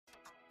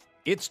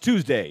It's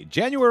Tuesday,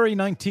 January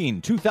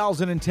 19,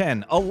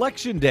 2010,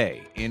 Election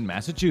Day in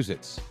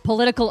Massachusetts.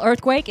 Political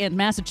earthquake in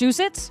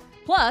Massachusetts,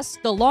 plus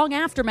the long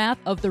aftermath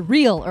of the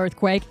real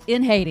earthquake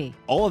in Haiti.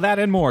 All of that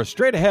and more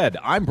straight ahead.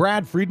 I'm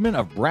Brad Friedman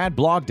of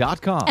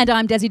BradBlog.com. And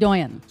I'm Desi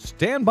Doyen.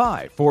 Stand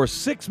by for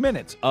 6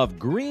 minutes of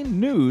green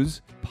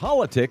news,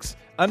 politics,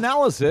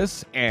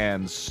 analysis,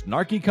 and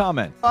snarky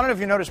comment. I don't know if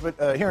you noticed, but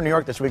here in New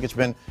York this week, it's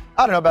been,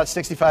 about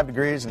 65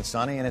 degrees and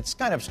sunny, and it's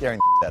kind of scaring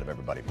the out of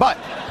everybody. But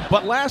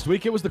last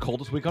week, it was the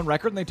coldest week on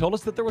record, and they told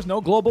us that there was no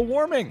global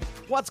warming.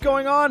 What's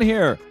going on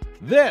here?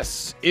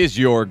 This is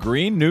your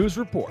Green News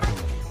Report.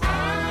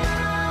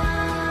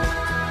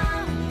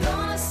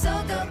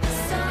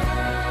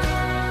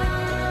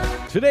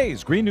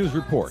 Today's Green News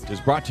Report is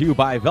brought to you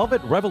by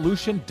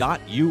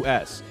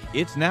VelvetRevolution.us.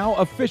 It's now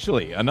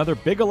officially another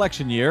big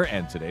election year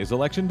and today's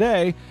election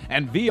day,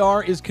 and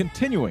VR is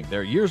continuing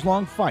their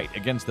years-long fight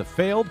against the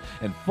failed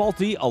and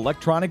faulty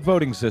electronic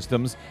voting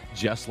systems,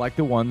 just like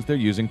the ones they're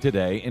using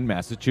today in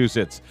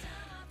Massachusetts.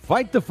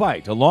 Fight the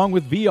fight along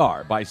with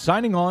VR by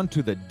signing on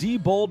to the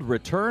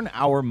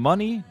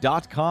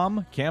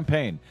DeboldReturnOurMoney.com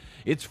campaign.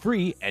 It's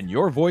free and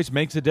your voice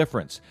makes a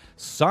difference.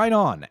 Sign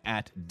on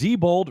at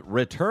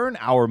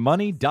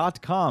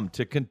DeboldReturnOurMoney.com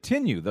to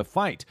continue the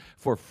fight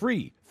for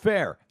free,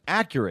 fair,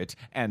 accurate,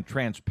 and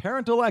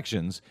transparent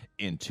elections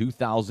in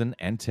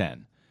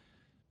 2010.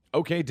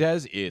 Okay,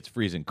 Des, it's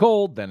freezing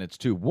cold, then it's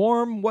too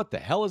warm. What the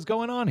hell is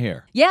going on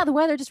here? Yeah, the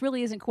weather just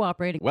really isn't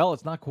cooperating. Well,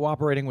 it's not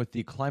cooperating with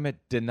the climate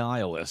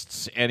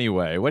denialists.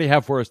 Anyway, what do you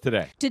have for us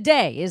today?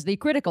 Today is the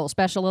critical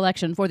special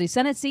election for the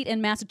Senate seat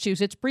in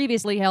Massachusetts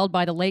previously held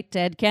by the late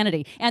Ted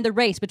Kennedy. And the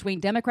race between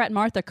Democrat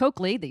Martha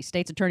Coakley, the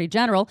state's attorney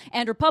general,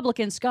 and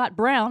Republican Scott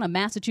Brown, a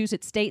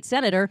Massachusetts state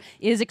senator,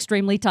 is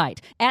extremely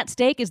tight. At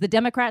stake is the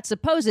Democrats'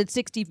 supposed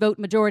 60-vote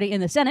majority in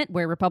the Senate,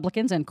 where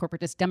Republicans and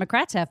corporatist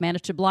Democrats have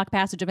managed to block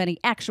passage of any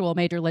actual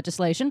major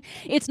legislation.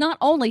 It's not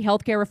only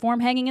healthcare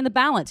reform hanging in the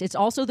balance, it's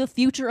also the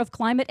future of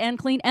climate and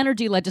clean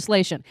energy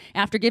legislation.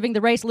 After giving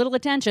the race little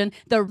attention,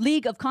 the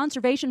League of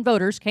Conservation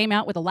Voters came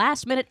out with a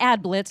last-minute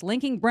ad blitz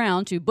linking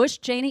Brown to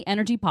Bush-Cheney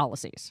energy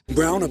policies.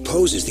 Brown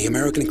opposes the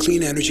American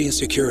Clean Energy and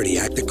Security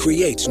Act that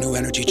creates new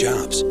energy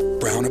jobs.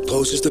 Brown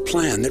opposes the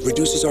plan that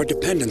reduces our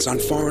dependence on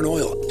foreign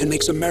oil and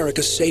makes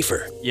America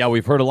safer. Yeah,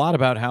 we've heard a lot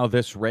about how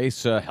this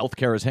race,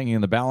 healthcare is hanging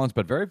in the balance,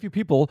 but very few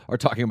people are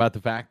talking about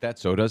the fact that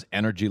so does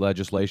energy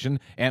legislation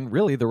and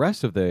really the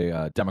rest of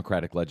the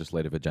Democratic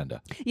legislative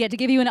agenda. Yeah, to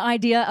give you an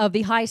idea of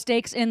the high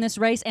stakes in this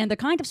race and the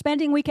kind of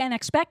spending we can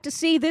expect to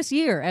see this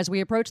year as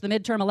we approach the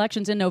midterm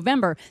elections in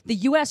November, the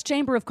U.S.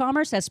 Chamber of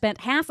Commerce has spent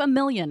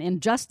 $500,000 in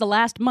just the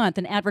last month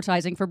in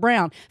advertising for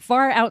Brown,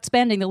 far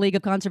outspending the League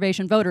of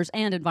Conservation Voters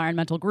and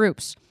environmental groups.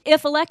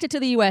 If elected to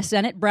the U.S.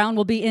 Senate, Brown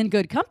will be in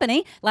good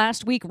company.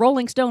 Last week,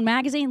 Rolling Stone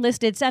magazine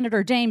listed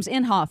Senator James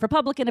Inhofe,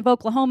 Republican of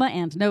Oklahoma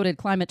and noted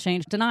climate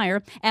change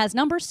denier, as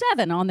number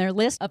 7 on their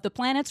list of the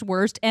planet's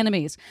worst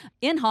enemies.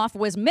 Inhofe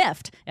was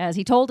miffed, as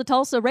he told a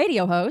Tulsa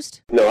radio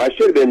host, "No, I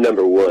should have been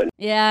number 1.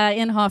 Yeah,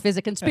 Inhofe is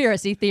a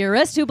conspiracy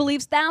theorist who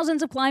believes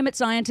thousands of climate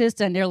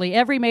scientists and nearly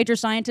every major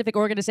scientific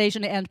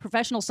organization and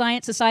professional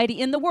science society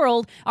in the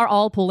world are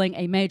all pulling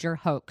a major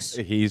hoax.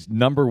 He's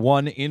number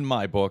 1 in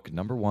my book,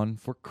 number 1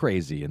 for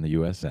crazy in the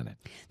U.S. Senate.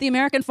 The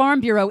American Farm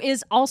Bureau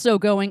is also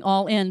going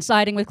all in,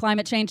 siding with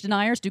climate change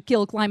deniers to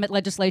kill climate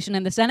legislation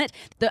in the Senate.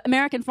 The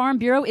American Farm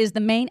Bureau is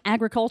the main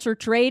agriculture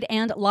trade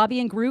and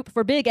lobbying group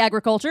for big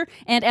agriculture,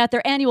 and at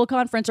their annual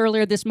conference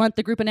earlier this month,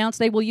 the group announced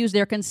they will use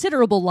their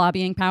considerable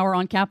lobbying power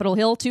on Capitol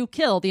Hill to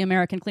kill the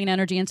American Clean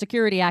Energy and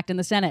Security Act in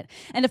the Senate,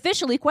 and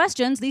officially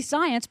questions the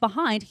science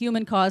behind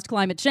human-caused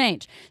climate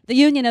change. The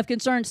Union of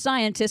Concerned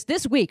Scientists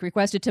this week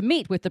requested to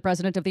meet with the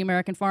president of the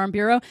American Farm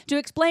Bureau to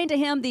explain to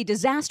him the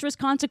disastrous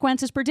consequences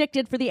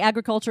predicted for the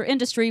agriculture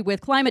industry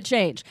with climate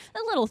change,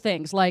 the little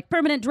things like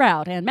permanent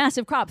drought and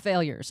massive crop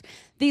failures.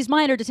 These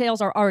minor details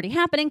are already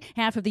happening.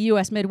 Half of the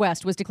U.S.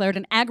 Midwest was declared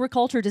an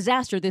agriculture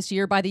disaster this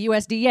year by the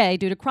USDA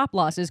due to crop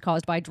losses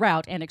caused by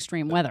drought and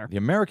extreme weather. The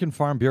American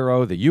Farm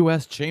Bureau, the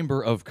U.S.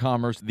 Chamber of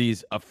Commerce,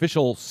 these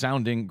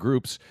official-sounding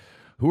groups,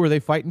 who are they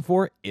fighting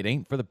for? It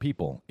ain't for the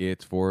people.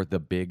 It's for the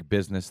big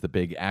business, the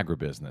big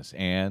agribusiness,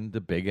 and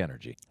the big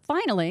energy.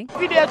 Finally,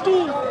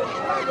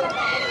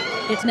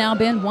 it's now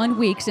been 1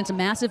 week since a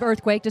massive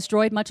earthquake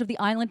destroyed much of the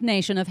island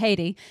nation of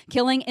Haiti,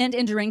 killing and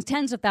injuring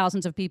tens of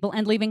thousands of people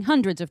and leaving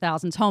hundreds of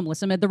thousands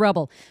homeless amid the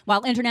rubble.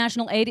 While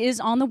international aid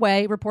is on the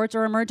way, reports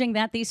are emerging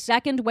that the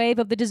second wave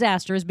of the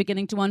disaster is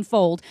beginning to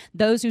unfold.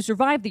 Those who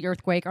survived the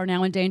earthquake are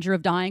now in danger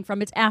of dying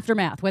from its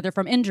aftermath, whether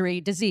from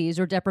injury, disease,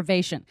 or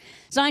deprivation.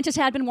 Scientists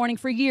had been warning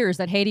for years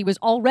that Haiti was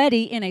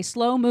already in a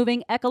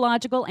slow-moving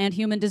ecological and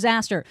human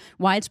disaster.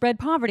 Widespread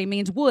poverty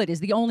means wood is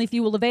the only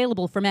fuel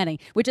available for many,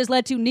 which has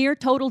led to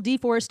near-total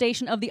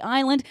deforestation of the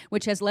island,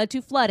 which has led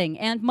to flooding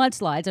and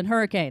mudslides and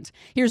hurricanes.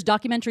 Here's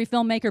documentary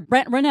filmmaker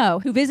Brent Renaud,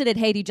 who visited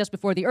Haiti just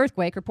before the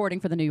earthquake, reporting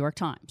for the New York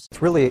Times.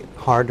 It's really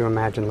hard to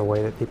imagine the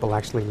way that people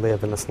actually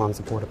live in the slums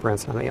of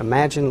Port-au-Prince. I mean,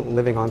 imagine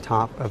living on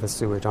top of a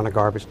sewage, on a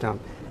garbage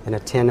dump, in a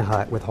tin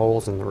hut with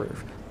holes in the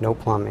roof. No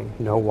plumbing,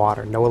 no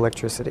water, no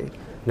electricity.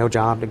 no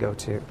job to go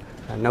to,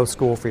 no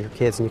school for your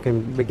kids, and you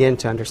can begin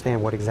to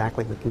understand what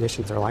exactly the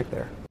conditions are like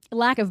there.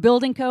 Lack of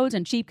building codes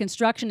and cheap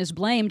construction is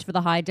blamed for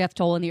the high death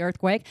toll in the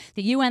earthquake.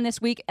 The UN this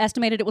week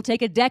estimated it will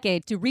take a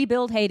decade to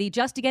rebuild Haiti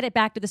just to get it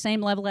back to the same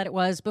level that it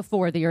was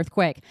before the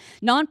earthquake.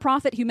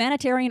 Nonprofit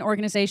humanitarian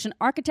organization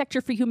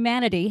Architecture for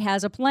Humanity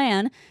has a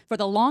plan for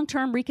the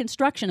long-term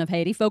reconstruction of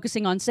Haiti,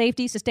 focusing on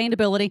safety,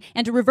 sustainability,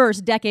 and to reverse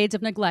decades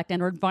of neglect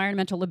and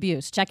environmental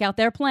abuse. Check out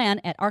their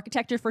plan at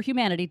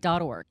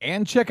architectureforhumanity.org.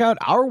 And check out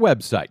our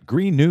website,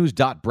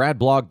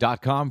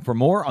 greennews.bradblog.com, for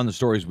more on the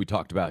stories we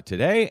talked about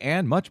today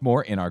and much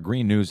more in our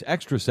Green News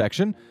Extra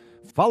section.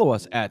 Follow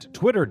us at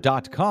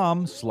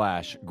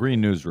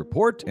twitter.com/Green News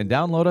Report and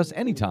download us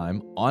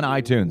anytime on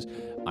iTunes.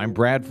 I'm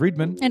Brad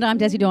Friedman. And I'm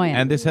Desi Doyen.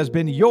 And this has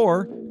been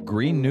your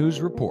Green News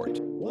Report.